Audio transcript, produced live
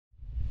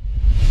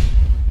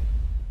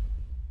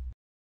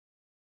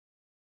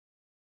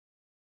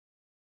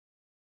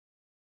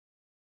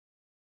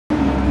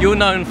You're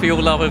known for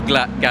your love of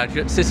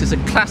gadgets. This is a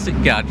classic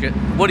gadget.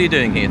 What are you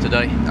doing here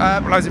today?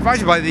 Well, I was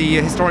invited by the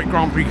Historic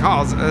Grand Prix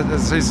Cars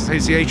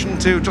Association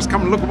to just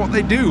come and look at what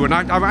they do, and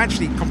I'm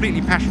actually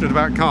completely passionate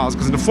about cars,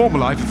 because in a former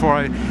life, before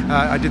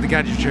I did the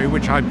Gadget show,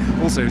 which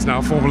also is now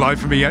a former life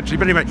for me actually,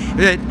 but anyway,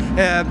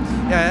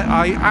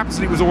 I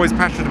absolutely was always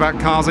passionate about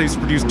cars. I used to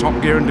produce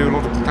Top Gear and do a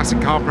lot of classic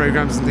car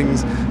programs and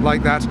things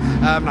like that.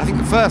 I think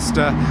the first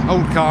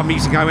old car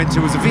meeting I went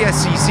to was a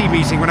VSCC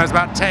meeting when I was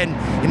about 10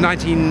 in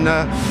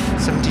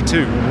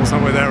 1972 or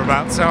somewhere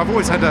thereabouts. So I've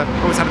always had a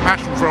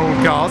passion for old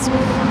cars.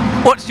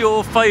 What's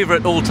your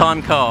favourite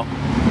all-time car?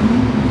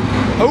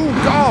 Oh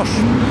gosh,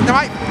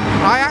 I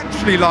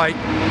actually like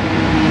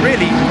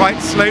really quite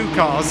slow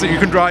cars that you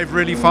can drive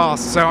really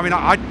fast. So I mean,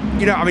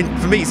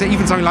 for me, so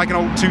even something like an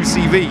old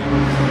 2CV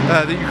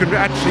that you can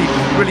actually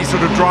really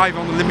sort of drive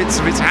on the limits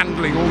of its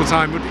handling all the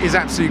time is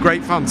absolutely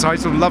great fun. So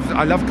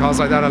I love cars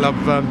like that. I love.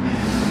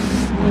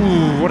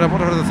 What are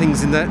other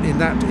things in that?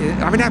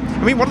 I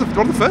mean, one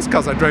of the first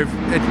cars I drove,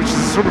 which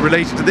is sort of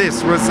related to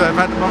this, was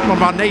one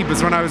of our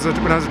neighbours when I was a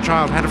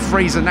child had a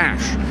Fraser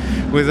Nash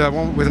with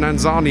an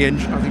Anzani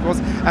engine, I think it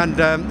was, and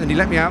he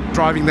let me out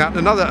driving that.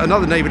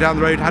 Another neighbour down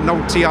the road had an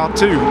old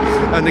TR2,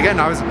 and again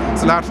I was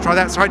allowed to try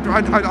that. So I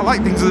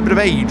like things with a bit of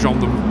age on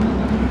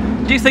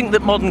them. Do you think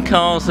that modern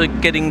cars are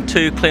getting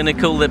too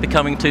clinical? They're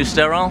becoming too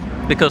sterile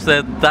because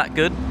they're that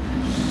good?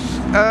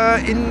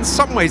 In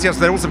some ways, yes.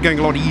 They're also going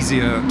a lot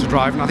easier to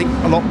drive, and I think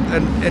a lot.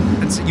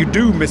 And so you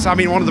do miss. I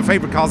mean, one of the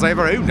favourite cars I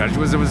ever owned actually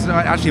was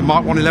actually a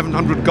Mark 1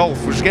 1100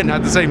 Golf, which again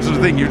had the same sort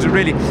of thing. You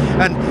really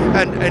and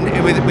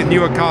with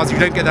newer cars, you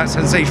don't get that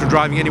sensation of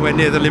driving anywhere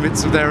near the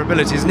limits of their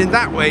abilities. And in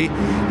that way,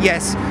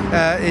 yes,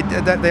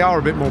 they are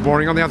a bit more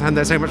boring. On the other hand,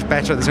 they're so much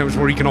better. They're so much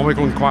more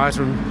economical and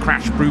quieter and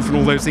crash-proof and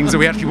all those things that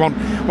we actually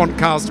want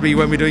cars to be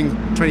when we're doing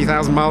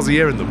 20,000 miles a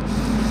year in them.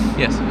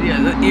 Yes,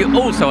 yeah. You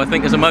also, I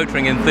think, as a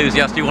motoring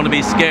enthusiast, you want to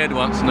be scared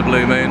once in a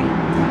blue moon.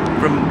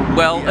 From,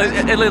 well,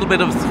 yes. a little bit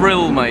of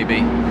thrill,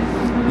 maybe.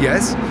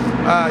 Yes.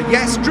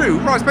 Yes, true.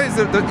 Well, I suppose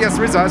yes,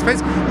 there is. I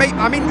suppose.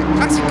 I mean,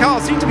 classic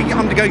cars seem to be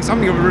undergoing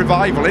something of a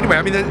revival. Anyway,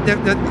 I mean,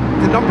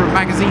 the number of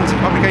magazines and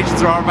publications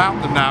there are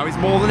about them now is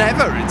more than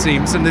ever, it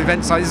seems, and the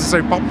event sizes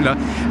are so popular.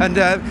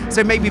 And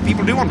so maybe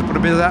people do want to put a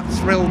bit of that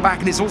thrill back,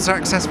 and it's also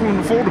accessible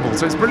and affordable.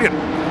 So it's brilliant.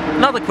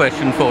 Another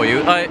question for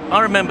you.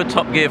 I remember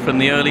Top Gear from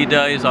the early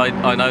days.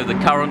 I know the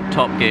current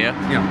Top Gear.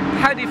 Yeah.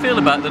 How do you feel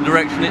about the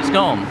direction it's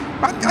gone?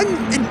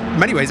 In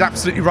many ways,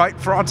 absolutely right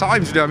for our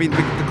times. I mean,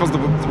 because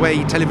of the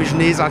way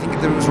television is, I think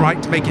it was right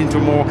to make it into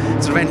a more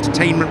sort of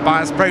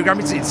entertainment-biased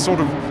program. It's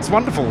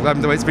wonderful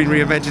the way it's been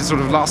reinvented. Sort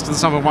of last of the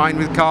summer wine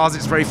with cars.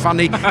 It's very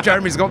funny.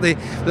 Jeremy's got in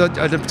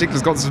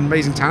particular's got some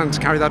amazing talent to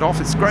carry that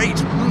off. It's great.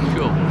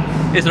 Sure.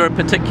 Is there a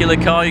particular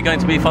car you're going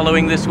to be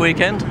following this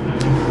weekend?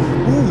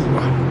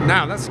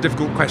 Now that's a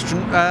difficult question.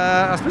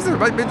 I suppose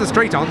the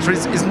straight answer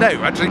is no,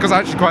 actually, because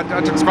I just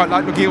quite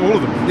like looking at all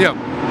of them. Yeah.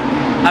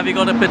 Have you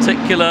got a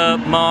particular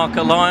marque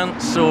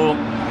alliance, or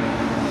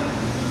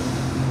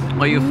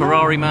are you a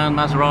Ferrari man,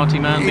 Maserati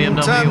man, BMW? In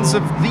terms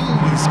of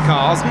these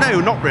cars, no,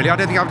 not really. I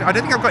don't think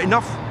I've got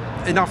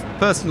enough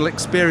personal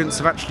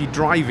experience of actually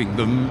driving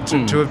them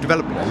to have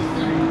developed one.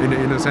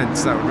 In a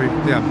sense, that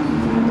would be I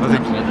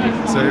think.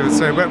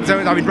 So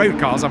I mean, road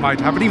cars I might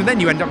have, but even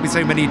then you end up with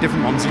so many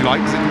different ones you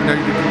like.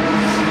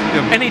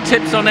 Any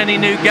tips on any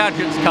new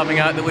gadgets coming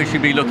out that we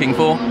should be looking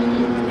for?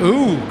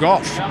 Oh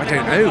gosh, I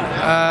don't know.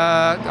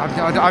 I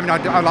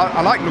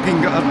like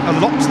looking a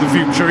lot to the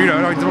future. You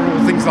know,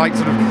 all things like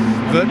sort of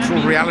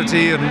virtual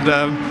reality and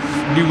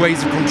new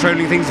ways of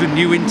controlling things with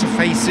new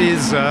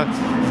interfaces,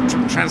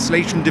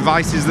 translation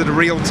devices that are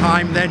real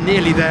time. They're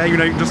nearly there. You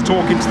know, you can just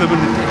talk into them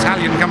and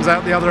Italian comes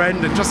out the other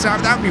end, and just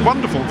that would be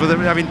wonderful for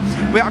them. I mean,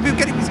 we're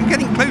getting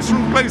closer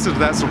and closer to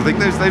that sort of thing.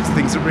 Those are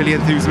things that really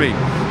enthuse me.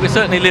 We're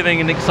certainly living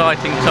in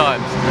exciting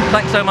times.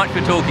 Thanks so much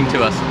for talking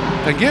to us.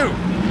 Thank you.